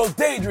world's most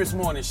dangerous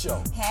morning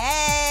show.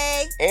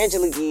 Hey!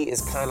 Angela Yee is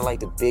kind of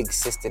like the big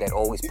sister that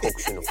always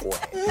pokes you in the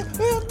forehead.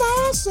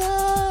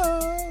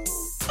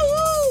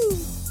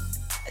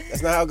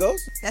 That's not how it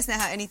goes? That's not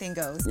how anything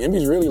goes.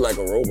 Yemi's really like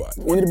a robot.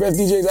 One of the best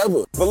DJs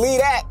ever. Believe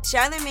that.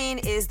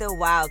 Charlamagne is the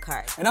wild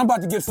card. And I'm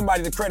about to give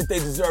somebody the credit they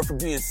deserve for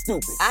being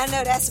stupid. I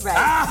know that's right.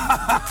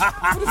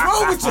 What is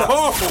wrong with you?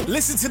 Oh.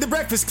 Listen to The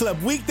Breakfast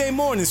Club weekday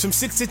mornings from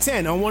 6 to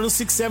 10 on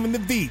 106.7 The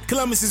Beat.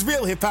 Columbus's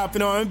real hip-hop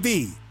and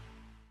R&B.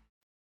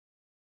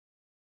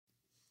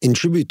 In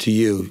tribute to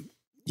you,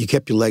 you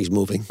kept your legs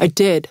moving. I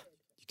did.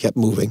 You kept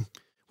moving,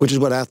 which is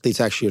what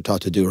athletes actually are taught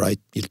to do, right?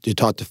 You're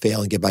taught to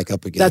fail and get back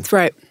up again. That's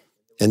right.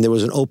 And there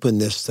was an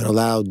openness that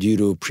allowed you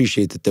to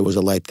appreciate that there was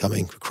a light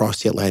coming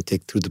across the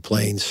Atlantic, through the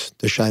plains,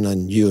 to shine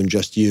on you and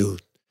just you.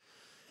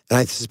 And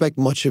I suspect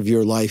much of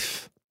your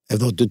life,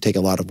 although it did take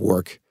a lot of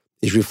work,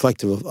 is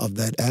reflective of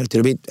that attitude.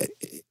 I mean,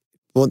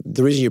 well,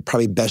 the reason you're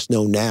probably best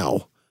known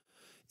now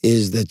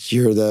is that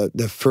you're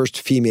the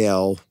first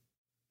female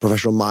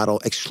professional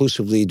model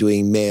exclusively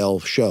doing male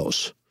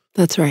shows.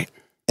 That's right.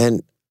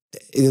 And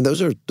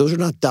those are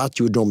not dots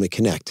you would normally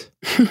connect,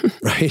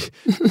 right?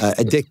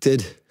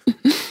 Addicted,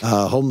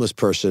 homeless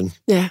person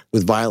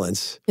with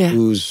violence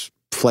who's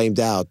flamed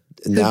out.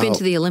 Who'd been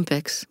to the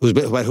Olympics. Who had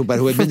been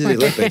to the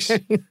Olympics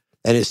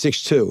and is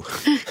 6'2".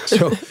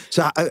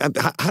 So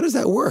how does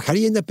that work? How do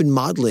you end up in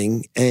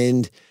modeling?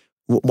 And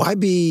why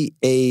be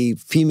a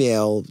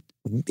female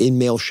in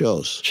male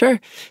shows? Sure.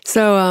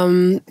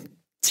 So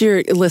to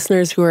your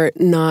listeners who are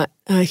not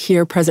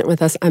here present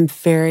with us, I'm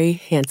very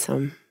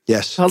handsome.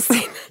 Yes. I'll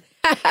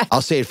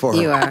say it for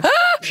her. You are.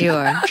 You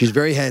are. She's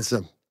very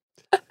handsome.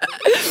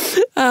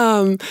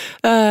 And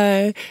I'm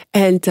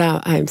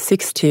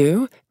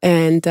 6'2",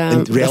 and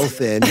rail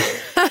thin.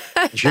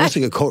 She looks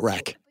like a coat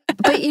rack.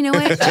 But you know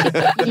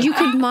what? You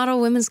could model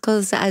women's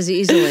clothes as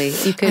easily.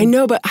 You could. I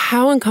know, but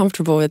how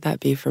uncomfortable would that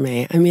be for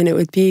me? I mean, it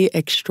would be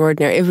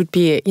extraordinary. It would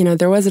be,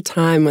 there was a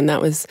time when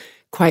that was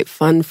quite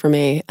fun for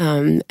me.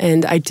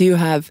 And I do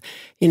have,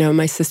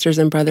 my sisters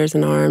and brothers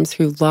in arms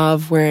who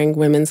love wearing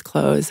women's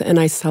clothes, and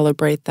I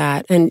celebrate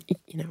that. And,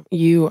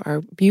 you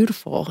are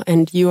beautiful,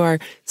 and you are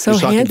so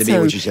handsome. Talking to me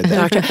when she said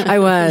that. Doctor, I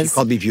was. She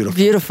called me beautiful.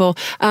 Beautiful.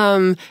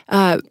 And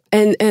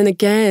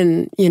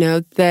again,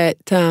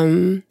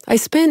 that I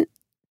spent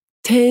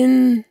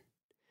 10,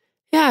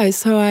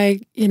 so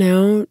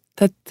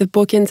that the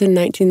book ends in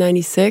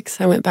 1996.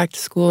 I went back to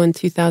school in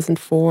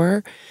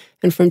 2004.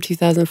 And from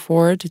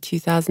 2004 to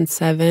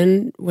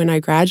 2007, when I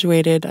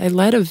graduated, I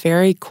led a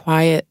very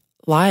quiet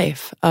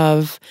life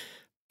of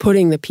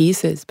putting the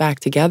pieces back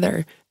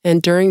together.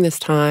 And during this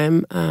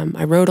time,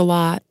 I wrote a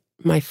lot.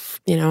 I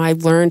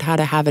learned how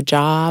to have a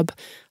job.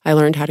 I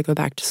learned how to go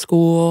back to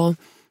school.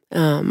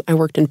 I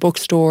worked in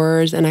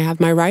bookstores, and I have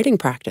my writing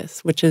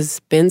practice, which has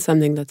been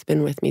something that's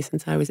been with me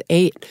since I was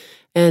 8.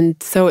 And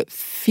so it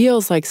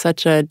feels like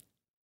such a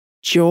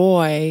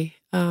joy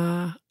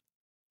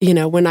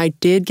when I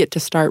did get to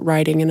start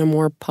writing in a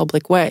more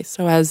public way.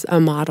 So as a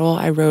model,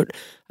 I wrote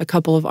a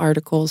couple of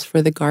articles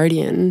for The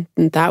Guardian,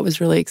 and that was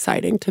really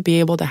exciting to be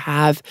able to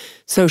have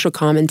social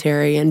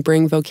commentary and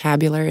bring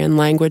vocabulary and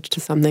language to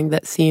something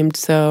that seemed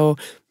so,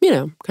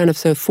 kind of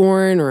so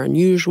foreign or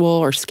unusual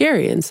or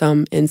scary in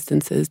some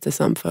instances to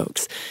some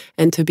folks.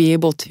 And to be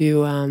able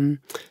to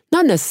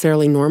not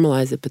necessarily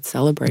normalize it, but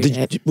celebrate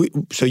it.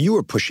 So you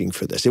were pushing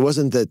for this. It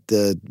wasn't that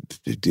the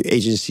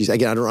agencies,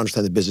 again, I don't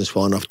understand the business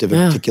well enough to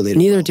articulate it.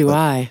 Neither do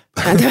I.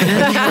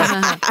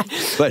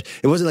 But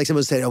it wasn't like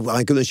someone said, oh,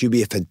 my goodness, you'd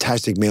be a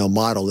fantastic male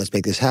model. Let's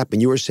make this happen.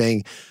 You were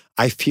saying,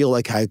 I feel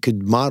like I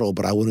could model,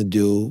 but I want to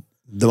do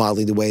the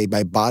modeling the way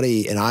my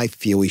body and I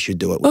feel we should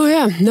do it. Oh,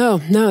 yeah. No.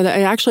 That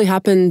it actually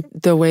happened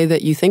the way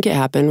that you think it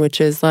happened,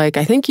 which is like,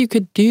 I think you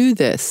could do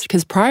this.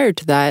 Because prior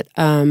to that,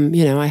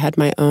 I had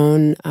my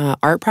own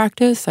art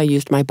practice. I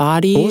used my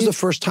body. What was the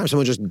first time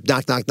someone just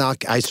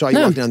knock? I saw you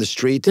walking down the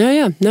street.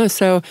 Yeah. No.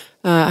 So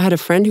I had a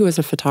friend who was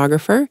a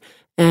photographer.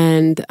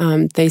 And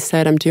they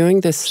said, I'm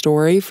doing this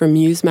story for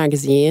Muse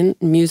Magazine.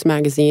 Muse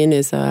Magazine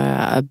is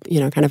a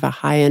kind of a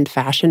high-end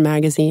fashion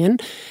magazine.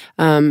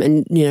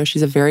 And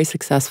she's a very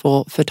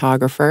successful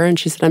photographer. And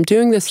she said, I'm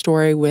doing this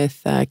story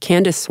with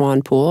Candace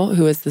Swanpool,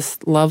 who is this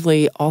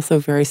lovely, also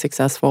very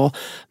successful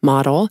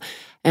model.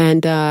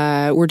 And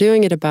we're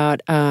doing it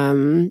about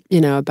her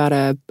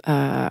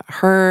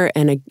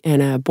and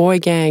a boy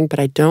gang, but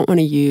I don't want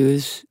to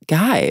use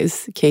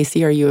guys.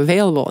 Casey, are you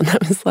available? And I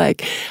was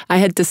like, I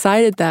had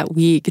decided that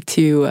week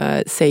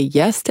to say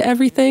yes to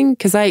everything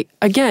because I,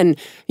 again,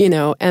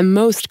 am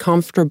most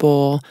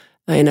comfortable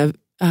in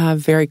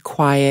very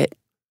quiet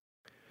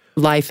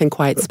life and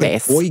quiet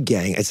space. Boy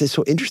gang. It's just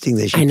so interesting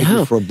that she picked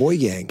her for a boy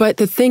gang. But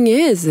the thing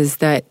is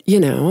that,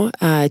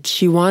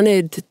 she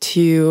wanted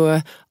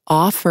to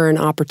offer an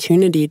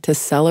opportunity to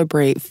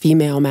celebrate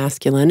female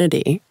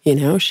masculinity.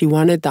 She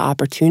wanted the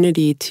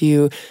opportunity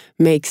to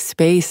make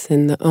space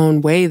in the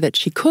own way that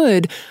she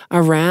could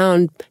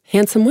around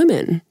handsome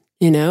women.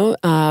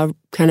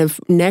 Kind of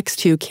next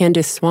to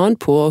Candace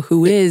Swanpool,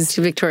 who is... She's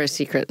a Victoria's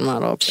Secret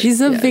model.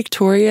 She's a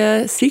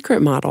Victoria's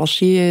Secret model.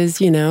 She is,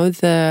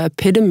 the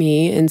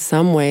epitome in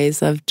some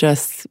ways of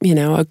just,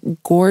 a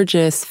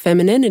gorgeous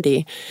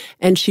femininity.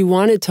 And she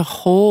wanted to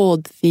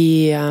hold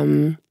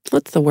the,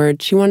 what's the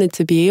word? She wanted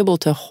to be able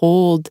to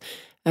hold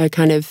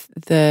kind of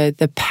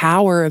the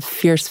power of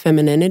fierce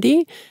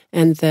femininity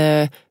and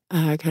the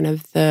kind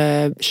of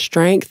the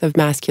strength of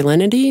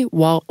masculinity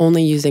while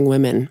only using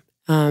women.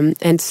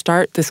 And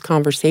start this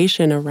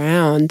conversation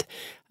around,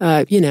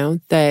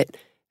 that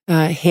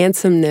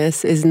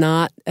handsomeness is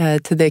not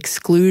to the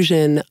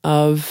exclusion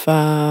of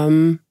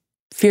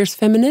fierce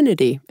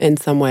femininity in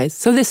some ways.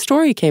 So this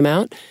story came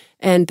out,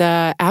 and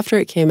after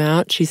it came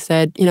out, she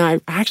said,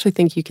 I actually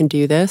think you can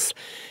do this.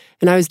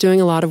 And I was doing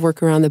a lot of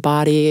work around the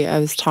body. I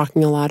was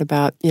talking a lot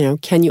about,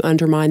 can you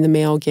undermine the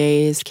male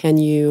gaze? Can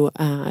you,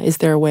 is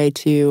there a way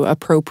to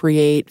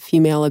appropriate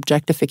female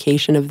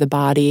objectification of the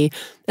body?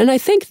 And I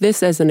think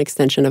this as an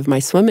extension of my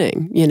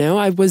swimming,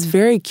 I was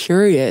very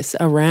curious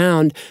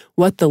around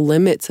what the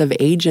limits of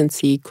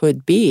agency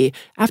could be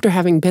after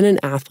having been an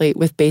athlete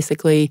with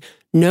basically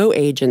no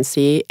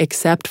agency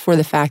except for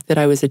the fact that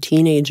I was a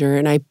teenager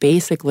and I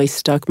basically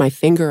stuck my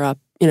finger up,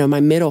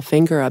 my middle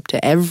finger up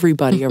to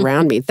everybody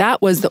around me.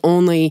 That was the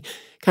only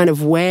kind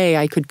of way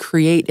I could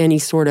create any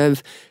sort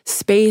of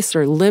space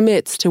or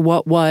limits to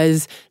what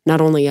was not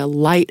only a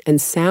light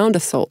and sound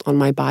assault on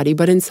my body,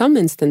 but in some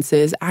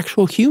instances,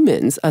 actual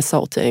humans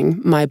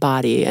assaulting my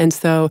body. And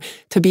so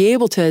to be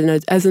able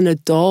to, as an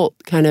adult,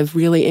 kind of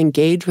really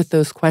engage with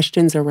those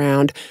questions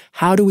around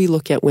how do we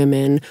look at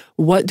women?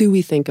 What do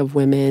we think of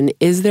women?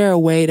 Is there a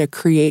way to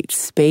create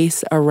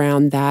space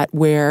around that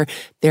where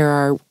there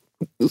are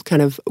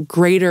kind of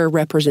greater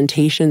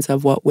representations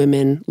of what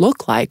women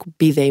look like,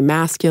 be they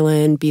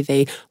masculine, be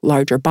they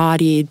larger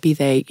bodied, be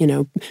they,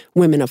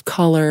 women of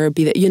color,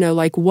 be they,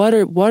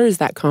 what is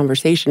that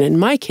conversation? In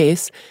my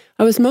case,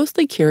 I was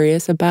mostly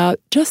curious about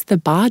just the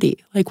body.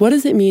 Like, what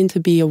does it mean to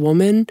be a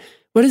woman?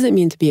 What does it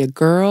mean to be a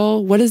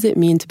girl? What does it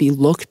mean to be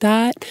looked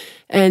at?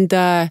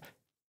 And,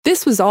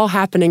 this was all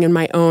happening in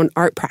my own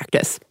art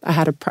practice. I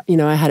had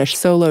a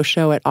solo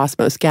show at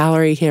Osmos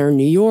Gallery here in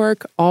New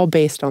York, all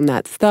based on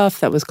that stuff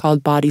that was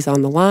called Bodies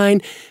on the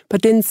Line.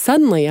 But then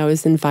suddenly I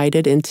was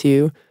invited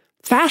into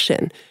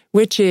fashion,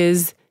 which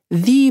is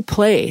the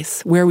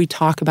place where we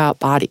talk about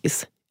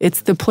bodies.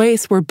 It's the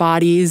place where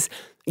bodies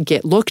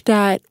get looked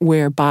at,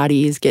 where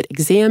bodies get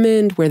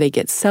examined, where they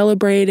get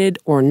celebrated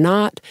or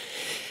not.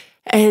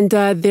 And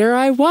there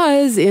I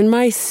was in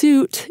my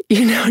suit,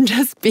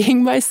 just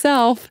being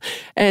myself.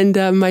 And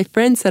my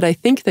friend said, I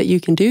think that you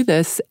can do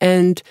this.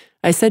 And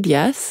I said,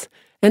 yes.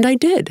 And I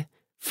did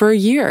for a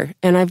year.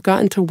 And I've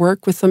gotten to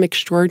work with some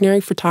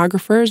extraordinary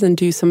photographers and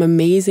do some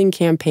amazing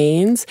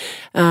campaigns.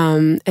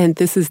 And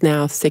this is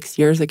now 6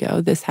 years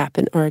ago. This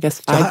happened, or I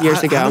guess 5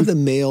 years ago. How did the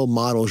male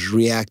models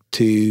react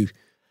to...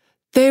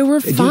 They were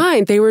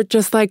fine. They were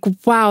just like,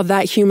 wow,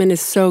 that human is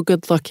so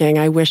good looking.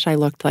 I wish I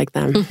looked like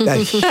them.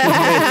 I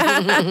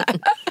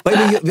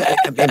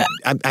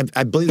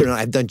believe it or not,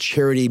 I've done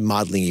charity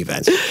modeling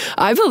events.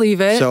 I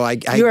believe it. So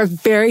you are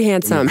very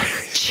handsome.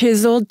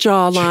 Chiseled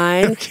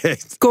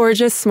jawline,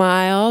 gorgeous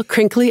smile,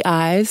 crinkly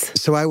eyes.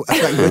 So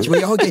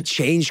we all get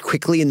changed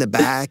quickly in the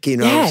back,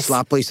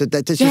 sloppily. So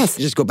that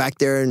just go back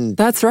there and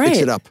that's right. Fix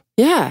it up.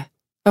 Yeah.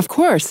 Of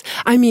course.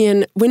 I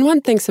mean, when one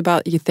thinks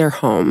about their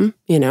home,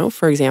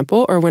 for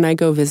example, or when I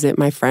go visit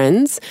my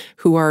friends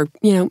who are,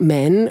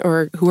 men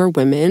or who are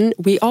women,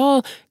 we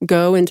all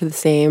go into the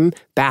same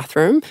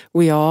bathroom.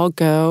 We all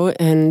go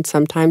and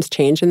sometimes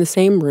change in the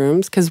same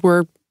rooms because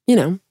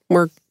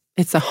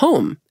it's a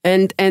home.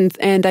 And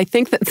I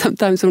think that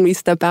sometimes when we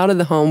step out of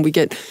the home, we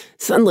get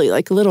suddenly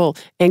a little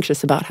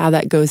anxious about how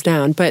that goes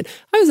down. But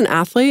I was an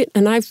athlete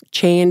and I've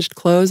changed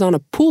clothes on a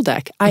pool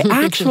deck. I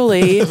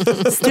actually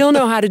still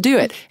know how to do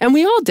it. And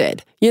we all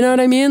did. You know what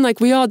I mean?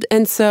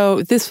 And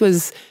so this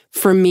was,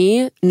 for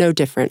me, no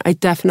different. I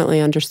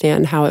definitely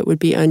understand how it would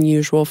be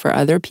unusual for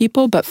other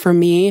people. But for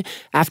me,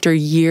 after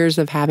years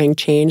of having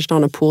changed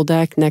on a pool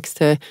deck next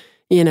to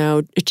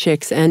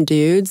chicks and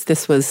dudes,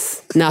 this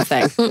was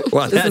nothing.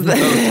 Well,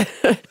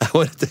 I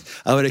want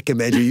to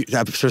commend you.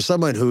 For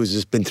someone who's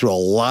just been through a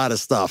lot of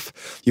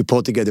stuff, you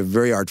pulled together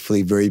very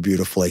artfully, very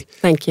beautifully.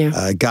 Thank you.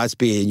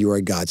 Godspeed, and you are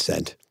a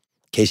godsend.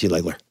 Casey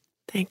Legler.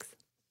 Thanks.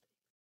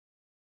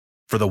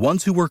 For the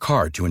ones who work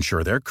hard to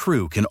ensure their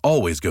crew can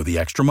always go the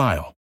extra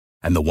mile,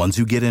 and the ones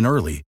who get in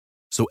early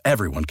so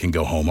everyone can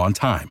go home on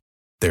time,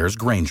 there's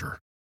Grainger,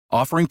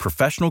 offering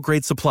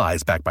professional-grade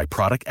supplies backed by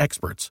product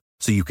experts,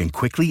 so you can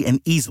quickly and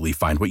easily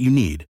find what you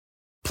need.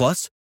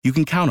 Plus, you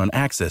can count on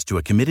access to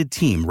a committed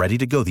team ready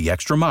to go the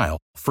extra mile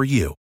for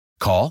you.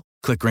 Call,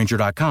 click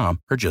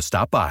Grainger.com, or just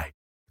stop by.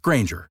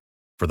 Grainger,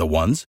 for the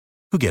ones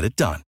who get it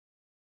done.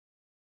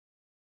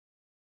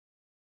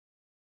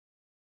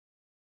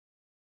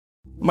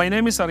 My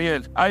name is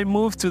Ariel. I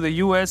moved to the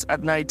U.S.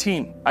 at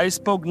 19. I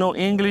spoke no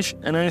English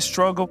and I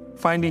struggled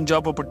finding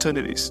job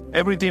opportunities.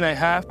 Everything I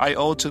have, I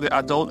owe to the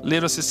Adult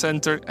Literacy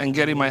Center and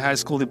getting my high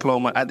school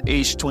diploma at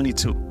age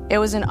 22. It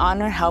was an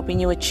honor helping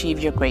you achieve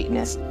your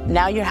greatness.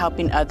 Now you're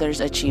helping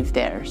others achieve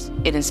theirs.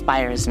 It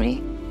inspires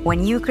me.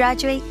 When you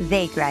graduate,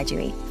 they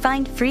graduate.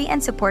 Find free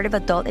and supportive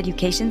adult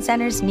education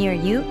centers near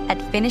you at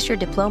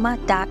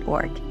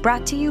finishyourdiploma.org.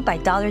 Brought to you by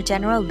Dollar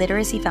General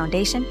Literacy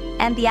Foundation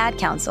and the Ad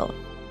Council.